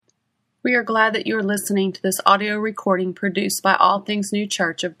We are glad that you are listening to this audio recording produced by All Things New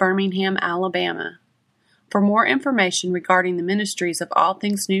Church of Birmingham, Alabama. For more information regarding the ministries of All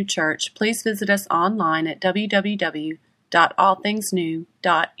Things New Church, please visit us online at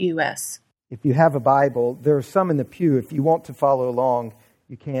www.allthingsnew.us. If you have a Bible, there are some in the pew. If you want to follow along,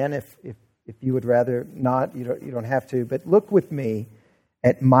 you can. If you would rather not, you don't have to. But look with me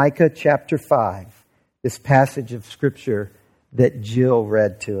at Micah chapter 5, this passage of Scripture that Jill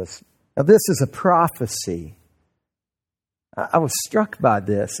read to us. Now, this is a prophecy. I was struck by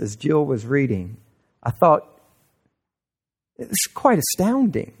this as Jill was reading. I thought, it's quite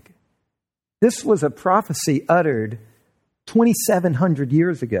astounding. This was a prophecy uttered 2,700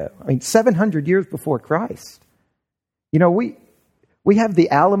 years ago. 700 years before Christ. You know, we have the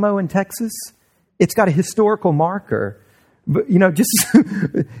Alamo in Texas. It's got a historical marker. But,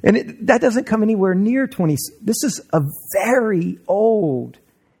 that doesn't come anywhere near 20. This is a very old,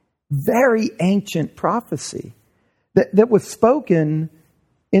 very ancient prophecy that was spoken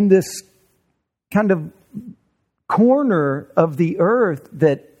in this kind of corner of the earth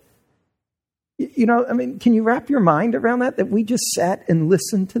that, can you wrap your mind around that we just sat and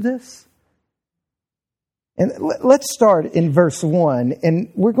listened to this? And let's start in verse 1, and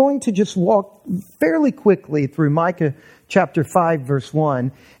we're going to just walk fairly quickly through Micah chapter 5, verse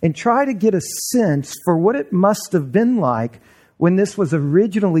 1, and try to get a sense for what it must have been like when this was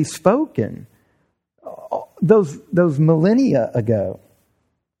originally spoken, those millennia ago.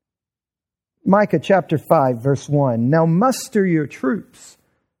 Micah chapter 5, verse 1, "Now muster your troops,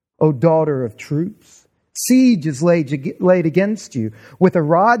 O daughter of troops. Siege is laid against you. With a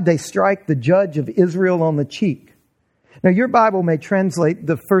rod they strike the judge of Israel on the cheek." Now your Bible may translate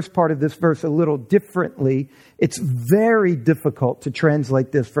the first part of this verse a little differently. It's very difficult to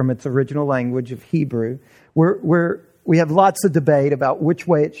translate this from its original language of Hebrew. We have lots of debate about which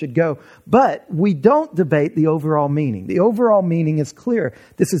way it should go, but we don't debate the overall meaning. The overall meaning is clear.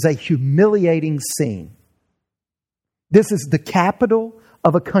 This is a humiliating scene. This is the capital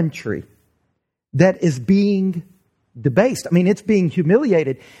of a country that is being debased. It's being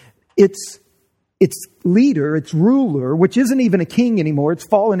humiliated. Its leader, its ruler, which isn't even a king anymore, it's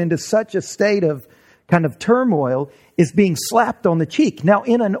fallen into such a state of kind of turmoil, is being slapped on the cheek. Now,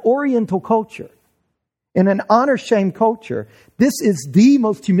 in an Oriental culture, in an honor-shame culture, this is the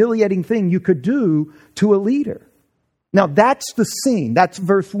most humiliating thing you could do to a leader. Now, that's the scene. That's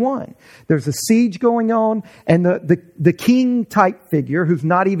verse 1. There's a siege going on, and the king-type figure, who's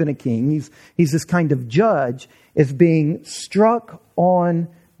not even a king, he's this kind of judge, is being struck on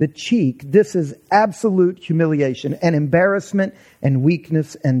the cheek. This is absolute humiliation and embarrassment and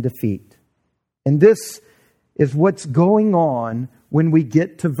weakness and defeat. And this is what's going on when we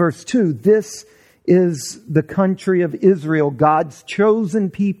get to verse 2. This is the country of Israel, God's chosen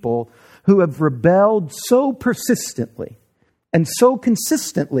people, who have rebelled so persistently and so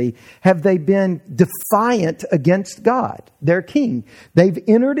consistently have they been defiant against God, their king. They've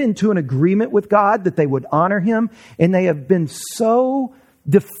entered into an agreement with God that they would honor Him, and they have been so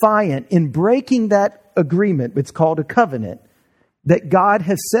defiant in breaking that agreement, it's called a covenant, that God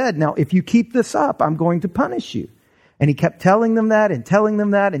has said, now if you keep this up, I'm going to punish you. And He kept telling them that and telling them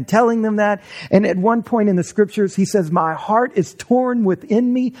that and telling them that. And at one point in the Scriptures, He says, my heart is torn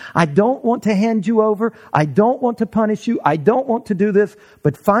within me. I don't want to hand you over. I don't want to punish you. I don't want to do this.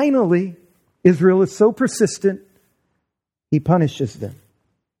 But finally, Israel is so persistent, He punishes them.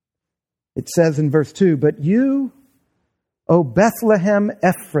 It says in verse 2, "But you, O Bethlehem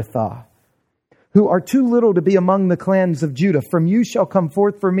Ephrathah, who are too little to be among the clans of Judah, from you shall come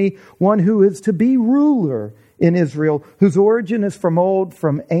forth for me one who is to be ruler in Israel, whose origin is from old,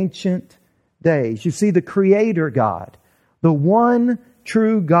 from ancient days." You see, the Creator God, the one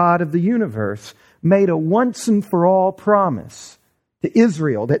true God of the universe, made a once and for all promise to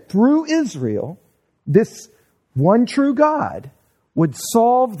Israel that through Israel, this one true God would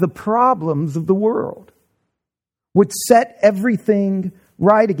solve the problems of the world, would set everything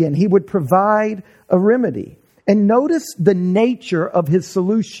right again. He would provide a remedy. And notice the nature of His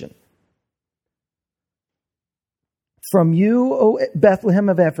solution. "From you, O Bethlehem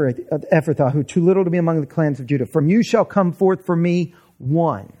of Ephrathah, who are too little to be among the clans of Judah, from you shall come forth for me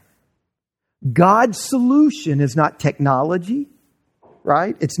one." God's solution is not technology,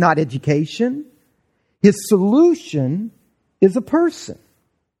 right? It's not education. His solution is a person,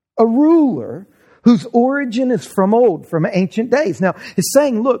 a ruler whose origin is from old, from ancient days. Now, it's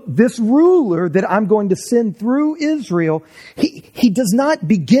saying, look, this ruler that I'm going to send through Israel, he does not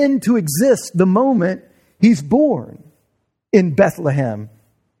begin to exist the moment He's born in Bethlehem.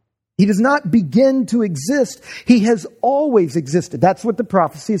 He does not begin to exist. He has always existed. That's what the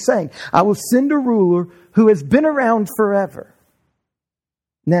prophecy is saying. I will send a ruler who has been around forever.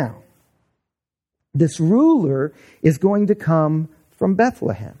 Now, this ruler is going to come from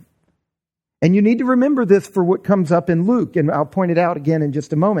Bethlehem. And you need to remember this for what comes up in Luke, and I'll point it out again in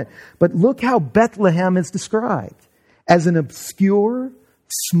just a moment. But look how Bethlehem is described as an obscure,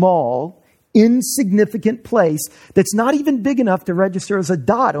 small, insignificant place that's not even big enough to register as a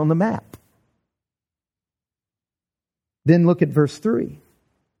dot on the map. Then look at verse 3.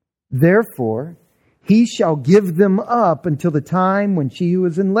 Therefore, he shall give them up until the time when she who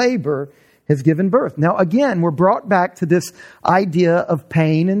is in labor has given birth. Now, again, we're brought back to this idea of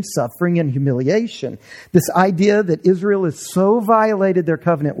pain and suffering and humiliation. This idea that Israel has so violated their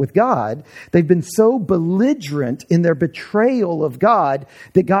covenant with God, they've been so belligerent in their betrayal of God,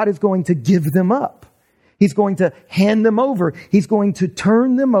 that God is going to give them up. He's going to hand them over. He's going to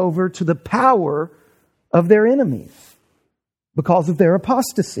turn them over to the power of their enemies because of their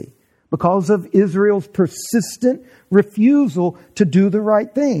apostasy, because of Israel's persistent refusal to do the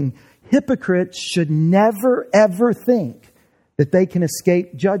right thing. Hypocrites should never, ever think that they can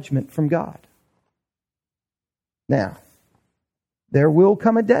escape judgment from God. Now, there will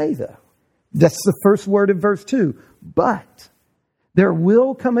come a day, though. That's the first word of verse 2. But there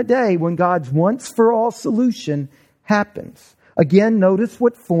will come a day when God's once-for-all solution happens. Again, notice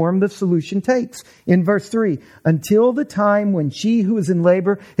what form the solution takes. In verse 3, until the time when she who is in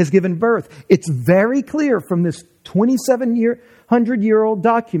labor has given birth. It's very clear from this 2,700-year-old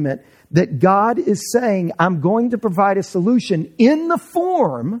document that God is saying, I'm going to provide a solution in the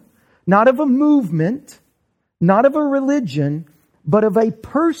form, not of a movement, not of a religion, but of a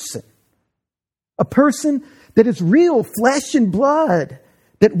person. A person that is real flesh and blood,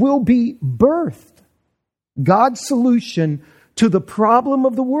 that will be birthed. God's solution to the problem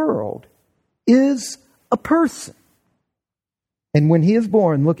of the world is a person. And when he is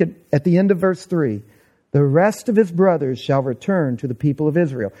born, look at the end of verse 3, the rest of his brothers shall return to the people of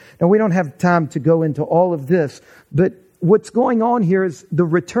Israel. Now, we don't have time to go into all of this, but what's going on here is the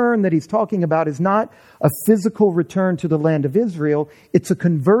return that he's talking about is not a physical return to the land of Israel. It's a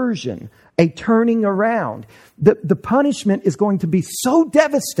conversion, a turning around. The punishment is going to be so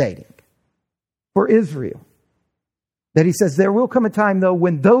devastating for Israel that he says there will come a time, though,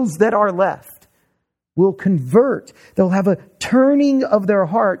 when those that are left will convert. They'll have a turning of their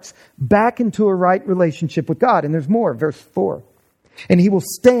hearts back into a right relationship with God. And there's more. Verse 4. And he will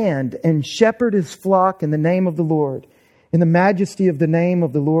stand and shepherd his flock in the name of the Lord, in the majesty of the name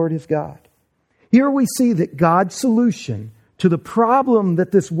of the Lord his God. Here we see that God's solution to the problem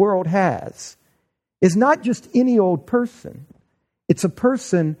that this world has is not just any old person. It's a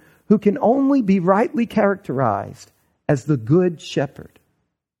person who can only be rightly characterized as the good shepherd.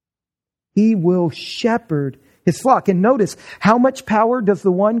 He will shepherd his flock. And notice, how much power does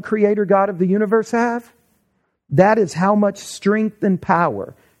the one creator God of the universe have? That is how much strength and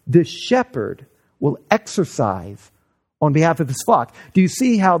power this shepherd will exercise on behalf of his flock. Do you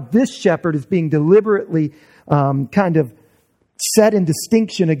see how this shepherd is being deliberately kind of set in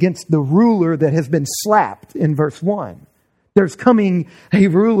distinction against the ruler that has been slapped in verse 1? There's coming a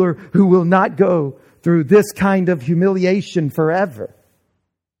ruler who will not go through this kind of humiliation forever.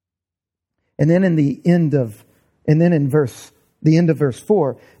 And then in verse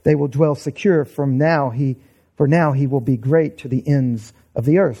 4, they will dwell secure for now he will be great to the ends of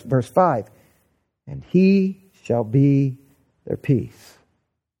the earth. Verse 5, and he shall be their peace.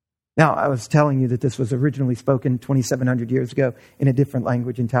 Now, I was telling you that this was originally spoken 2,700 years ago in a different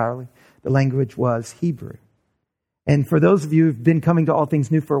language entirely. The language was Hebrew. And for those of you who've been coming to All Things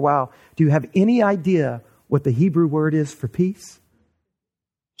New for a while, do you have any idea what the Hebrew word is for peace?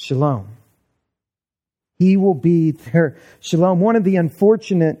 Shalom. He will be their shalom. One of the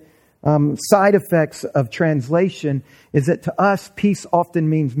unfortunate side effects of translation is that to us, peace often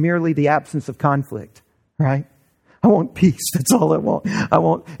means merely the absence of conflict, right? I want peace. That's all I want.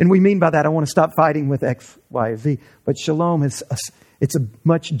 And we mean by that, I want to stop fighting with X, Y, or Z. But shalom it's a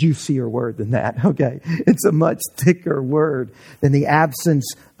much juicier word than that, okay? It's a much thicker word than the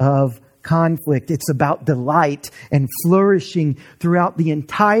absence of conflict. It's about delight and flourishing throughout the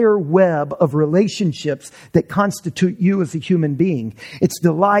entire web of relationships that constitute you as a human being. It's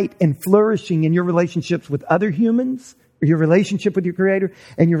delight and flourishing in your relationships with other humans, or your relationship with your Creator,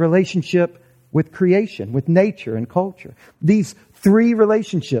 and your relationship with creation, with nature and culture. These three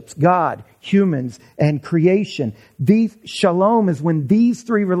relationships, God, humans, and creation. Shalom is when these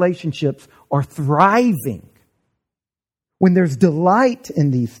three relationships are thriving. When there's delight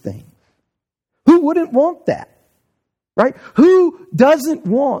in these things. Who wouldn't want that? right? Who doesn't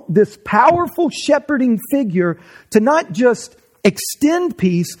want this powerful shepherding figure to not just extend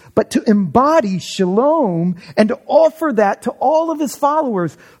peace, but to embody shalom and to offer that to all of his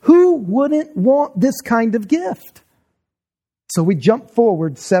followers? Who wouldn't want this kind of gift? So we jump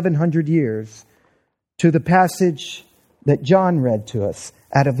forward 700 years to the passage that John read to us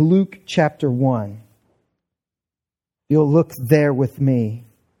out of Luke chapter 1. You'll look there with me.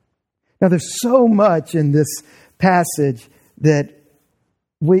 Now there's so much in this passage that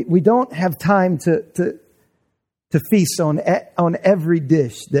we don't have time to feast on every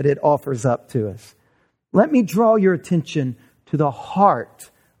dish that it offers up to us. Let me draw your attention to the heart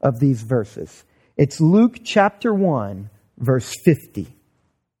of these verses. It's Luke chapter 1, verse 50.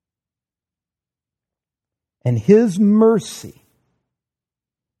 And his mercy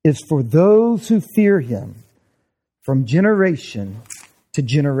is for those who fear him from generation to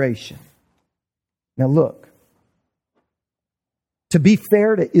generation. Now look, to be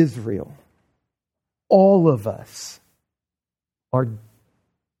fair to Israel, all of us are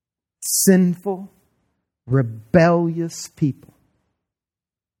sinful, rebellious people.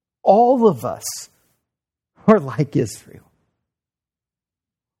 All of us are like Israel.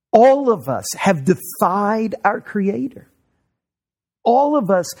 All of us have defied our Creator. All of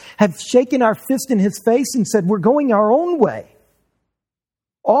us have shaken our fist in His face and said, we're going our own way.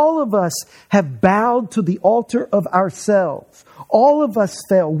 All of us have bowed to the altar of ourselves. All of us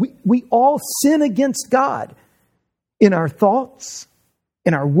fail. We all sin against God in our thoughts,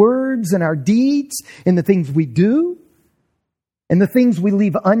 in our words, in our deeds, in the things we do, in the things we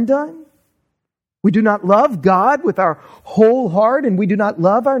leave undone. We do not love God with our whole heart, and we do not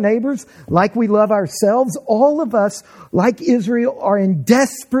love our neighbors like we love ourselves. All of us, like Israel, are in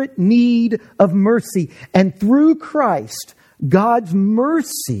desperate need of mercy. And through Christ, God's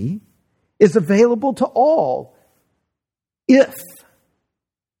mercy is available to all if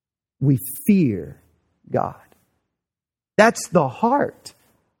we fear God. That's the heart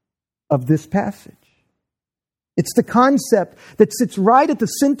of this passage. It's the concept that sits right at the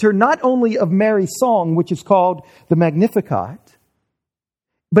center not only of Mary's song, which is called the Magnificat,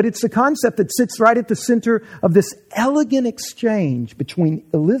 but it's the concept that sits right at the center of this elegant exchange between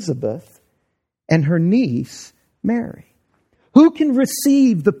Elizabeth and her niece, Mary. Who can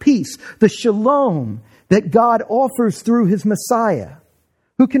receive the peace, the shalom that God offers through His Messiah?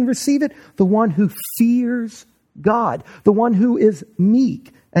 Who can receive it? The one who fears God, the one who is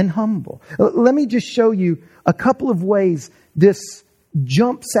meek and humble. Let me just show you a couple of ways this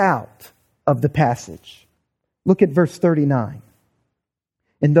jumps out of the passage. Look at verse 39.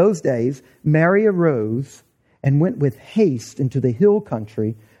 In those days, Mary arose and went with haste into the hill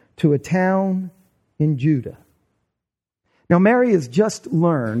country to a town in Judah. Now, Mary has just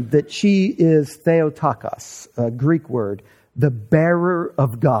learned that she is Theotokos, a Greek word, the bearer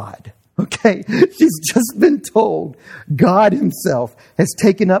of God. Okay? She's just been told God Himself has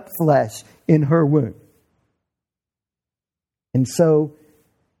taken up flesh in her womb. And so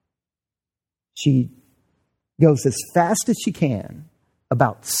she goes as fast as she can,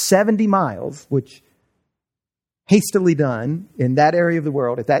 about 70 miles, which hastily done in that area of the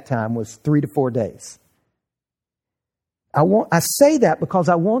world at that time was 3 to 4 days. I say that because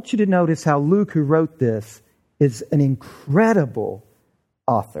I want you to notice how Luke, who wrote this, is an incredible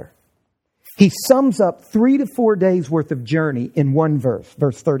author. He sums up 3 to 4 days worth of journey in one verse,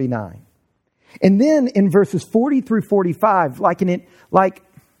 verse 39. And then in verses 40 through 45, like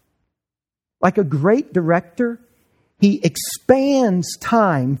a great director, he expands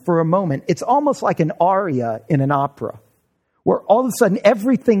time for a moment. It's almost like an aria in an opera, where all of a sudden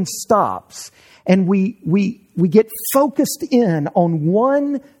everything stops and we get focused in on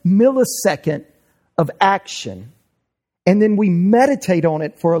 1 millisecond of action. And then we meditate on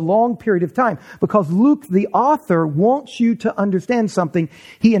it for a long period of time. Because Luke, the author, wants you to understand something.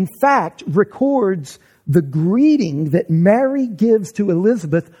 He, in fact, records the greeting that Mary gives to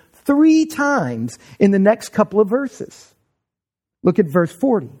Elizabeth 3 times in the next couple of verses. Look at verse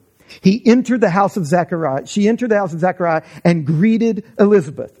 40. He entered the house of Zechariah. She entered the house of Zechariah and greeted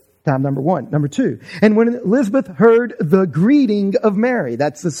Elizabeth. Time number 1. Number 2. And when Elizabeth heard the greeting of Mary,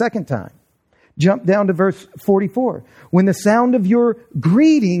 that's the second time. Jump down to verse 44. When the sound of your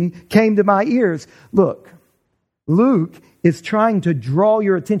greeting came to my ears. Look, Luke is trying to draw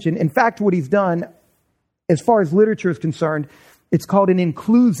your attention. In fact, what he's done, as far as literature is concerned, it's called an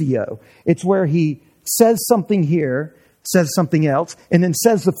inclusio. It's where he says something here, says something else, and then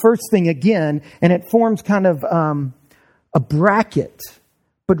says the first thing again, and it forms kind of a bracket.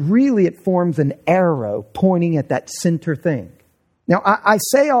 But really it forms an arrow pointing at that center thing. Now, I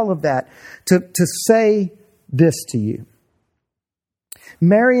say all of that to say this to you.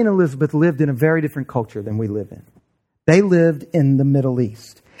 Mary and Elizabeth lived in a very different culture than we live in. They lived in the Middle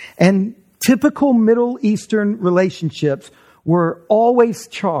East. And typical Middle Eastern relationships were always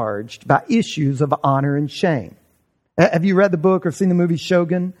charged by issues of honor and shame. Have you read the book or seen the movie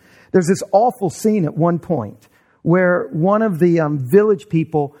Shogun? There's this awful scene at one point where one of the village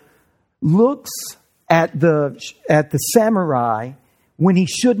people looks at the samurai when he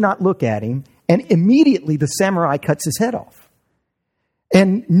should not look at him, and immediately the samurai cuts his head off.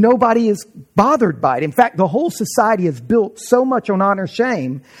 And nobody is bothered by it. In fact, the whole society is built so much on honor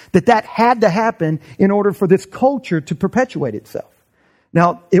shame that had to happen in order for this culture to perpetuate itself.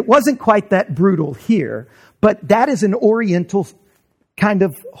 Now, it wasn't quite that brutal here, but that is an Oriental kind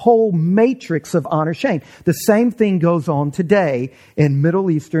of whole matrix of honor shame. The same thing goes on today in Middle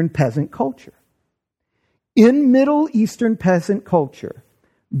Eastern peasant culture. In Middle Eastern peasant culture,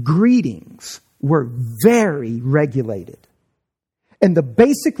 greetings were very regulated. And the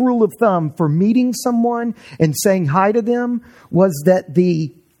basic rule of thumb for meeting someone and saying hi to them was that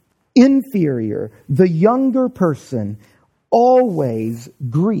the inferior, the younger person, always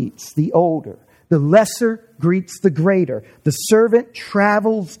greets the older. The lesser greets the greater. The servant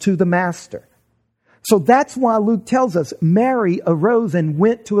travels to the master. So that's why Luke tells us Mary arose and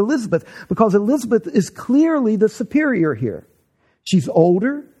went to Elizabeth, because Elizabeth is clearly the superior here. She's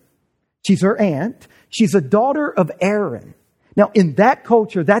older. She's her aunt. She's a daughter of Aaron. Now, in that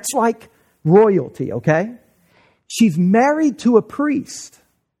culture, that's like royalty, okay? She's married to a priest.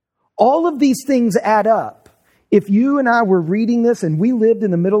 All of these things add up. If you and I were reading this and we lived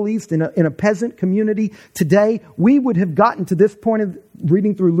in the Middle East in a peasant community today, we would have gotten to this point of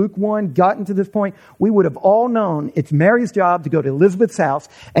reading through Luke 1, gotten to this point, we would have all known it's Mary's job to go to Elizabeth's house,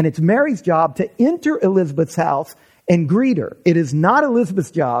 and it's Mary's job to enter Elizabeth's house and greet her. It is not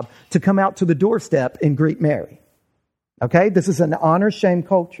Elizabeth's job to come out to the doorstep and greet Mary. Okay, this is an honor-shame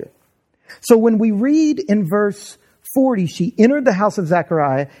culture. So when we read in verse 40, she entered the house of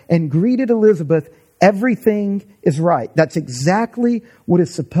Zechariah and greeted Elizabeth, everything is right. That's exactly what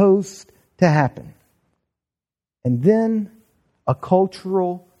is supposed to happen. And then a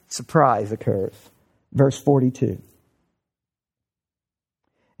cultural surprise occurs. Verse 42.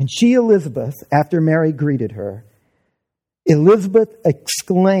 And she, Elizabeth, after Mary greeted her, Elizabeth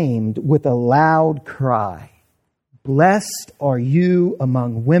exclaimed with a loud cry, "Blessed are you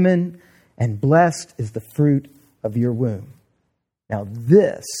among women, and blessed is the fruit of your womb." Now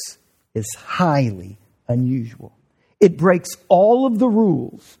this is highly unusual. It breaks all of the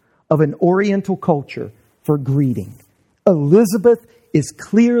rules of an Oriental culture for greeting. Elizabeth is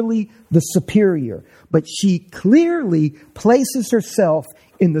clearly the superior, but she clearly places herself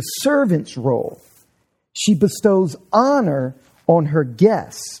in the servant's role. She bestows honor on her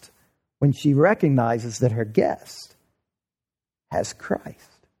guest when she recognizes that her guest has Christ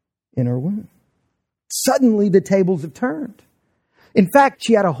in her womb. Suddenly the tables have turned. In fact,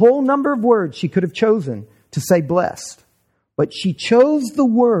 she had a whole number of words she could have chosen to say blessed. But she chose the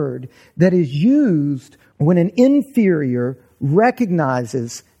word that is used when an inferior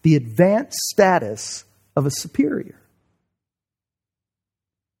recognizes the advanced status of a superior.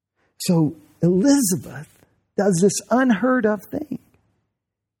 So Elizabeth does this unheard of thing.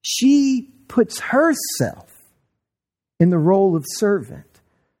 She puts herself in the role of servant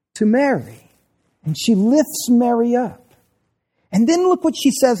to Mary. And she lifts Mary up. And then look what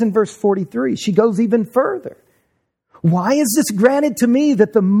she says in verse 43. She goes even further. "Why is this granted to me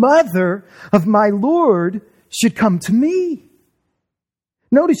that the mother of my Lord should come to me?"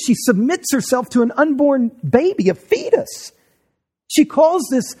 Notice she submits herself to an unborn baby, a fetus. She calls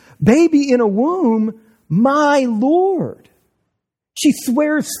this baby in a womb my Lord. She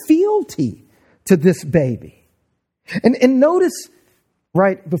swears fealty to this baby. And notice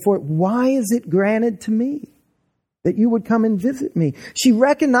right before, why is it granted to me that you would come and visit me? She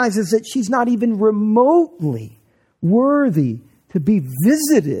recognizes that she's not even remotely worthy to be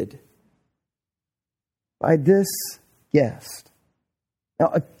visited by this guest.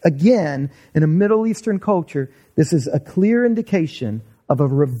 Now, again, in a Middle Eastern culture, this is a clear indication of a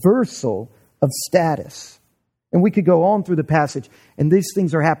reversal of status. And we could go on through the passage, and these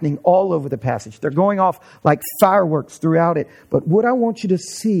things are happening all over the passage. They're going off like fireworks throughout it. But what I want you to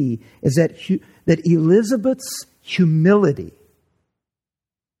see is that Elizabeth's humility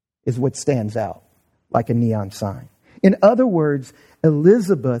is what stands out like a neon sign. In other words,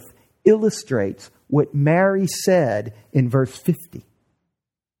 Elizabeth illustrates what Mary said in verse 50.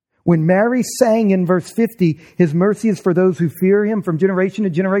 When Mary sang in verse 50, "His mercy is for those who fear him from generation to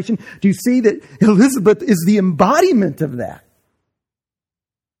generation," do you see that Elizabeth is the embodiment of that?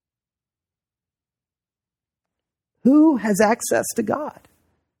 Who has access to God?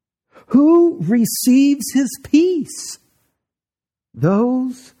 Who receives his peace?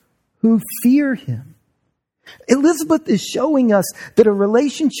 Those who fear him. Elizabeth is showing us that a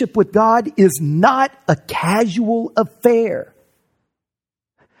relationship with God is not a casual affair.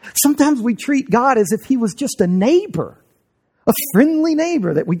 Sometimes we treat God as if he was just a neighbor, a friendly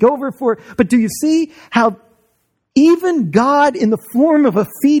neighbor that we go over for. But do you see how even God in the form of a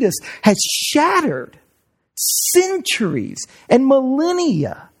fetus has shattered centuries and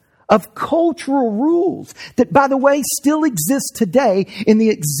millennia of cultural rules that, by the way, still exist today in the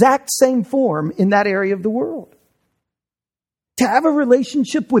exact same form in that area of the world? To have a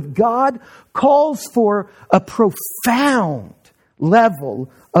relationship with God calls for a profound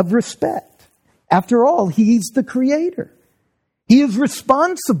level of respect. After all, he's the creator. He is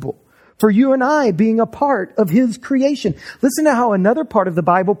responsible for you and I being a part of his creation. Listen to how another part of the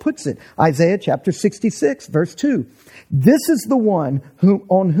Bible puts it. Isaiah chapter 66, verse 2. This is the one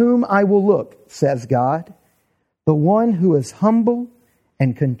on whom I will look, says God, the one who is humble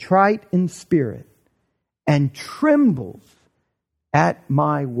and contrite in spirit and trembles at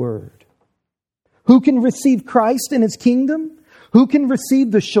my word. Who can receive Christ in his kingdom? Who can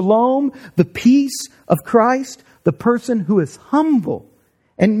receive the shalom, the peace of Christ? The person who is humble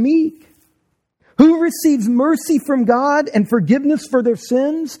and meek. Who receives mercy from God and forgiveness for their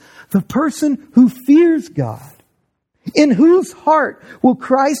sins? The person who fears God. In whose heart will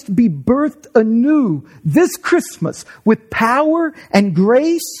Christ be birthed anew this Christmas with power and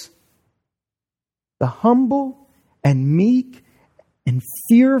grace? The humble and meek and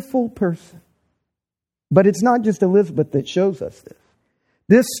fearful person. But it's not just Elizabeth that shows us this.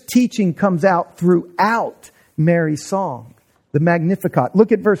 This teaching comes out throughout Mary's song, the Magnificat.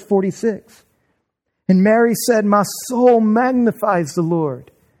 Look at verse 46. And Mary said, my soul magnifies the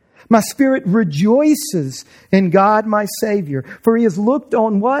Lord. My spirit rejoices in God my Savior. For he has looked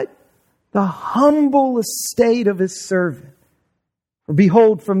on what? The humble estate of his servant. For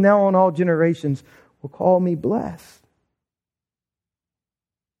behold, from now on all generations will call me blessed.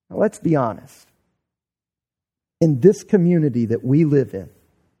 Now let's be honest. In this community that we live in,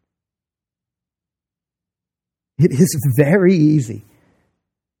 it is very easy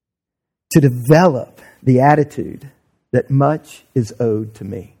to develop the attitude that much is owed to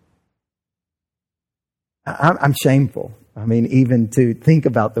me. I'm shameful. I mean, even to think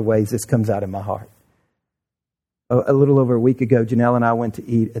about the ways this comes out in my heart. A little over a week ago, Janelle and I went to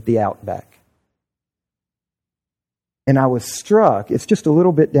eat at the Outback. And I was struck, it's just a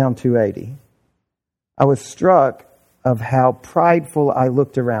little bit down 280. I was struck of how prideful I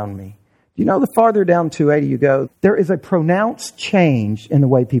looked around me. You know, the farther down 280 you go, there is a pronounced change in the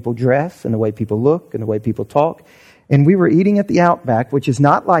way people dress, and the way people look, and the way people talk. And we were eating at the Outback, which is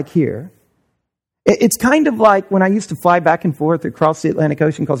not like here. It's kind of like when I used to fly back and forth across the Atlantic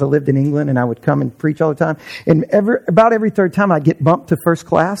Ocean because I lived in England and I would come and preach all the time. And about every third time I'd get bumped to first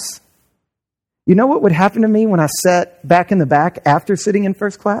class. You know what would happen to me when I sat back in the back after sitting in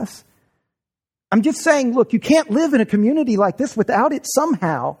first class? I'm just saying, look, you can't live in a community like this without it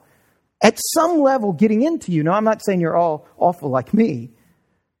somehow, at some level, getting into you. Now, I'm not saying you're all awful like me,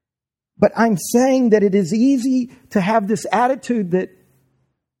 but I'm saying that it is easy to have this attitude that,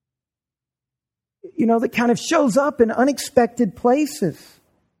 you know, that kind of shows up in unexpected places,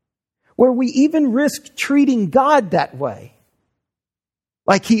 where we even risk treating God that way,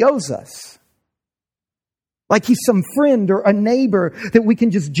 like he owes us. Like he's some friend or a neighbor that we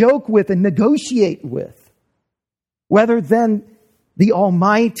can just joke with and negotiate with, rather than the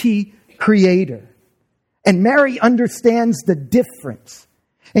Almighty Creator. And Mary understands the difference.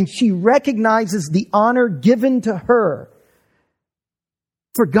 And she recognizes the honor given to her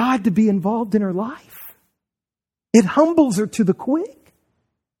for God to be involved in her life. It humbles her to the quick.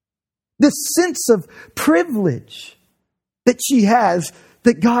 This sense of privilege that she has,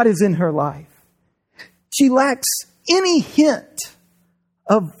 that God is in her life. She lacks any hint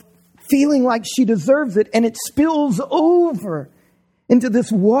of feeling like she deserves it, and it spills over into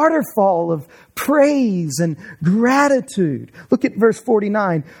this waterfall of praise and gratitude. Look at verse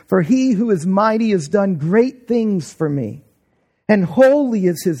 49. For he who is mighty has done great things for me, and holy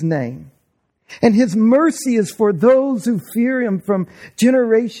is his name. And his mercy is for those who fear him from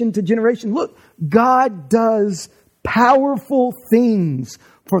generation to generation. Look, God does powerful things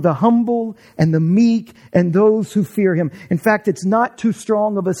for the humble and the meek and those who fear him. In fact, it's not too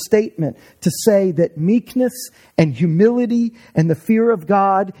strong of a statement to say that meekness and humility and the fear of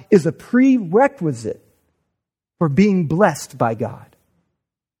God is a prerequisite for being blessed by God.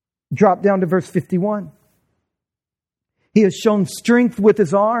 Drop down to verse 51. He has shown strength with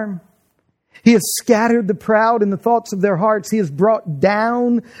his arm. He has scattered the proud in the thoughts of their hearts. He has brought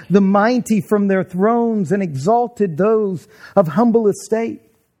down the mighty from their thrones and exalted those of humble estate.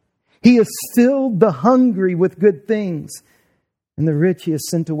 He has filled the hungry with good things, and the rich He has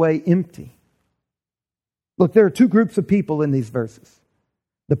sent away empty. Look, there are two groups of people in these verses: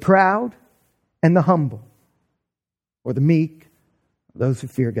 the proud and the humble, or the meek, those who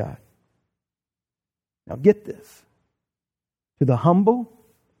fear God. Now get this. To the humble,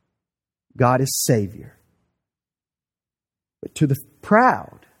 God is Savior. But to the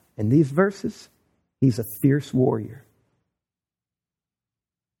proud, in these verses, He's a fierce warrior.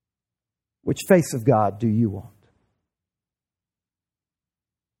 Which face of God do you want?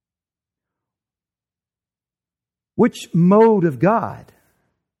 Which mode of God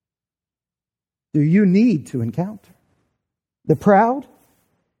do you need to encounter? The proud?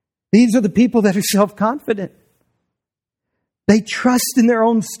 These are the people that are self-confident. They trust in their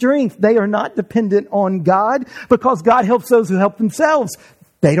own strength. They are not dependent on God because God helps those who help themselves.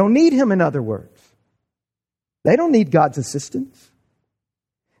 They don't need Him, in other words. They don't need God's assistance.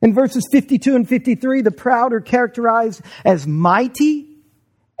 In verses 52 and 53, the proud are characterized as mighty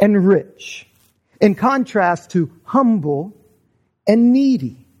and rich, in contrast to humble and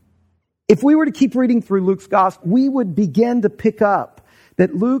needy. If we were to keep reading through Luke's gospel, we would begin to pick up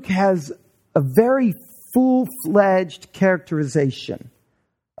that Luke has a very full-fledged characterization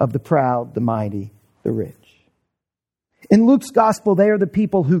of the proud, the mighty, the rich. In Luke's gospel, they are the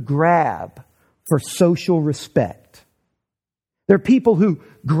people who grab for social respect. They're people who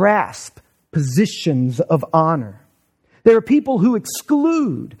grasp positions of honor. There are people who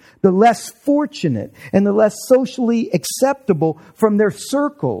exclude the less fortunate and the less socially acceptable from their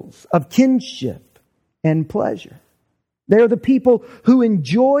circles of kinship and pleasure. They are the people who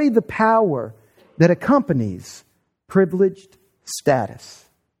enjoy the power that accompanies privileged status.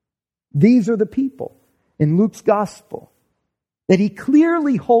 These are the people in Luke's gospel that he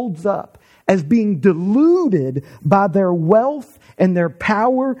clearly holds up as being deluded by their wealth and their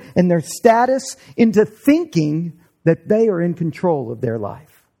power and their status into thinking that they are in control of their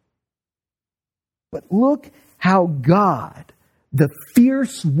life. But look how God, the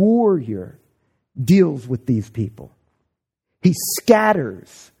fierce warrior, deals with these people. He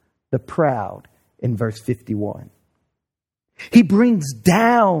scatters the proud in verse 51. He brings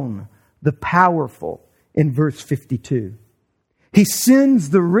down the powerful in verse 52. He sends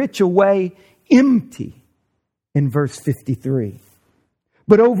the rich away empty in verse 53.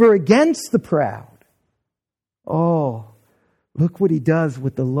 But over against the proud, oh, look what He does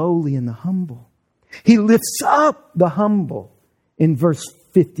with the lowly and the humble. He lifts up the humble in verse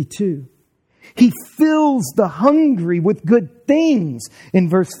 52. He fills the hungry with good things in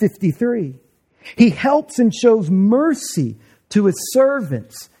verse 53. He helps and shows mercy to His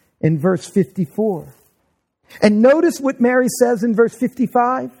servants in verse 54. And notice what Mary says in verse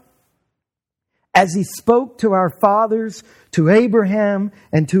 55. As He spoke to our fathers, to Abraham,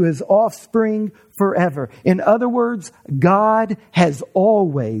 and to his offspring forever. In other words, God has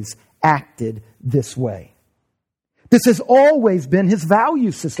always acted this way. This has always been His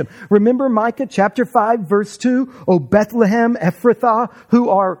value system. Remember Micah chapter 5 verse 2, O Bethlehem Ephrathah, who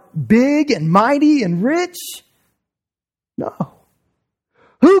are big and mighty and rich? No.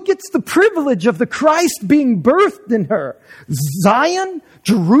 Who gets the privilege of the Christ being birthed in her? Zion?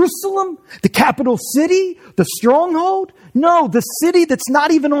 Jerusalem? The capital city? The stronghold? No, the city that's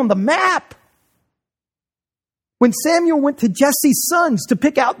not even on the map. When Samuel went to Jesse's sons to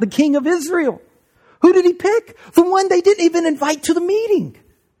pick out the king of Israel, who did he pick? The one they didn't even invite to the meeting.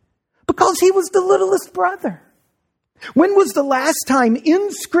 Because he was the littlest brother. When was the last time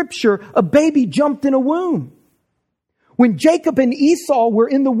in Scripture a baby jumped in a womb? When Jacob and Esau were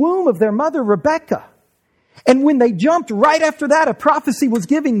in the womb of their mother Rebekah. And when they jumped, right after that, a prophecy was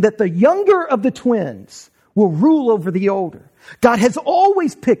given that the younger of the twins will rule over the older. God has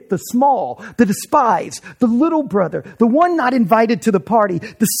always picked the small, the despised, the little brother, the one not invited to the party,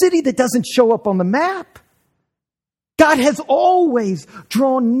 the city that doesn't show up on the map. God has always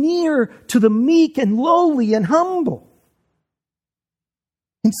drawn near to the meek and lowly and humble.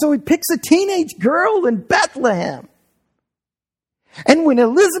 And so He picks a teenage girl in Bethlehem. And when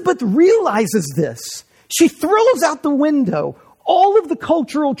Elizabeth realizes this, she throws out the window all of the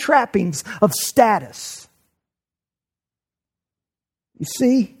cultural trappings of status. You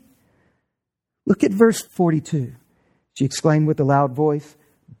see, look at verse 42. She exclaimed with a loud voice,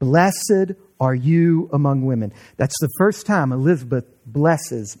 "Blessed are you among women." That's the first time Elizabeth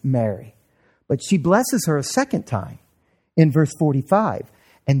blesses Mary. But she blesses her a second time in verse 45.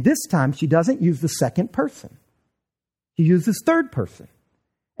 And this time she doesn't use the second person. She uses third person.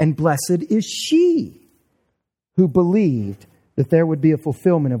 and blessed is she who believed that there would be a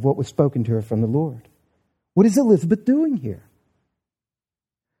fulfillment of what was spoken to her from the Lord. What is Elizabeth doing here?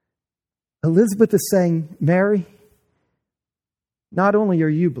 Elizabeth is saying, Mary, not only are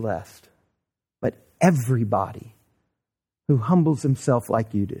you blessed, but everybody who humbles himself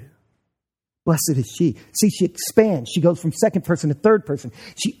like you do. Blessed is she. See, she expands. She goes from second person to third person.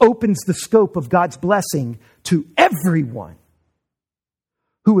 She opens the scope of God's blessing to everyone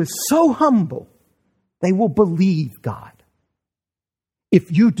who is so humble, they will believe God.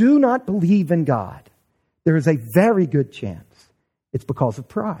 If you do not believe in God, there is a very good chance it's because of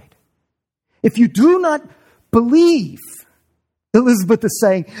pride. If you do not believe, Elizabeth is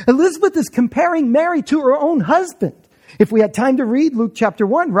saying, Elizabeth is comparing Mary to her own husband. If we had time to read Luke chapter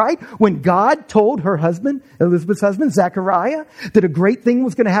 1, right? When God told her husband, Elizabeth's husband, Zechariah, that a great thing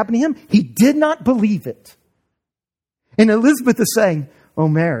was going to happen to him, he did not believe it. And Elizabeth is saying, oh,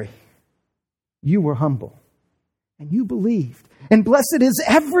 Mary, you were humble and you believed. And blessed is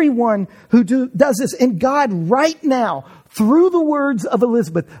everyone who does this. And God right now, through the words of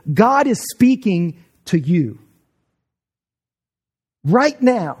Elizabeth, God is speaking to you. Right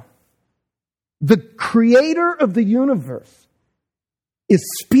now, the creator of the universe is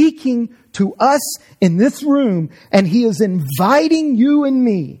speaking to us in this room, and he is inviting you and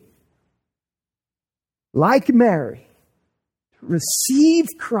me, like Mary, to receive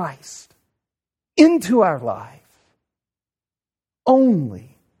Christ into our lives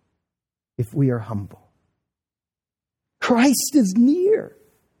only if we are humble. Christ is near.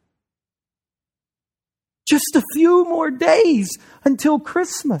 Just a few more days until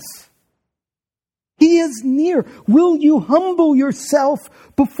Christmas. He is near. Will you humble yourself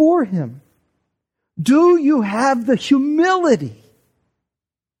before him? Do you have the humility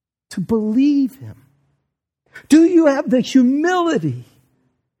to believe him? Do you have the humility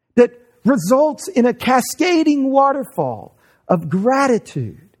that results in a cascading waterfall of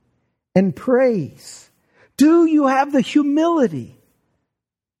gratitude and praise? Do you have the humility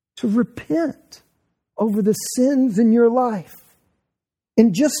to repent over the sins in your life?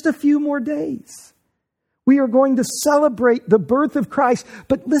 In just a few more days, we are going to celebrate the birth of Christ.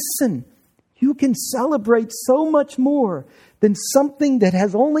 But listen, you can celebrate so much more than something that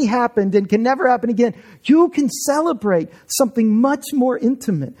has only happened and can never happen again. You can celebrate something much more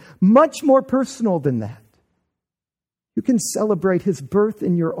intimate, much more personal than that. You can celebrate his birth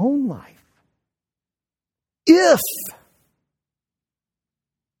in your own life. If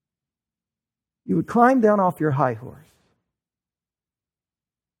you would climb down off your high horse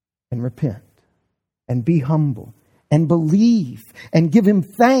and repent and be humble and believe and give him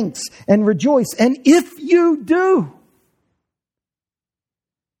thanks and rejoice. And if you do,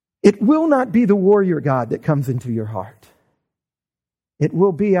 it will not be the warrior God that comes into your heart. It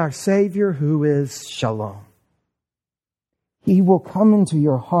will be our Savior who is Shalom. He will come into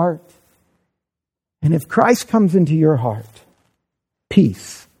your heart. And if Christ comes into your heart,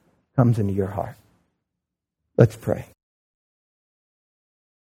 peace comes into your heart. Let's pray.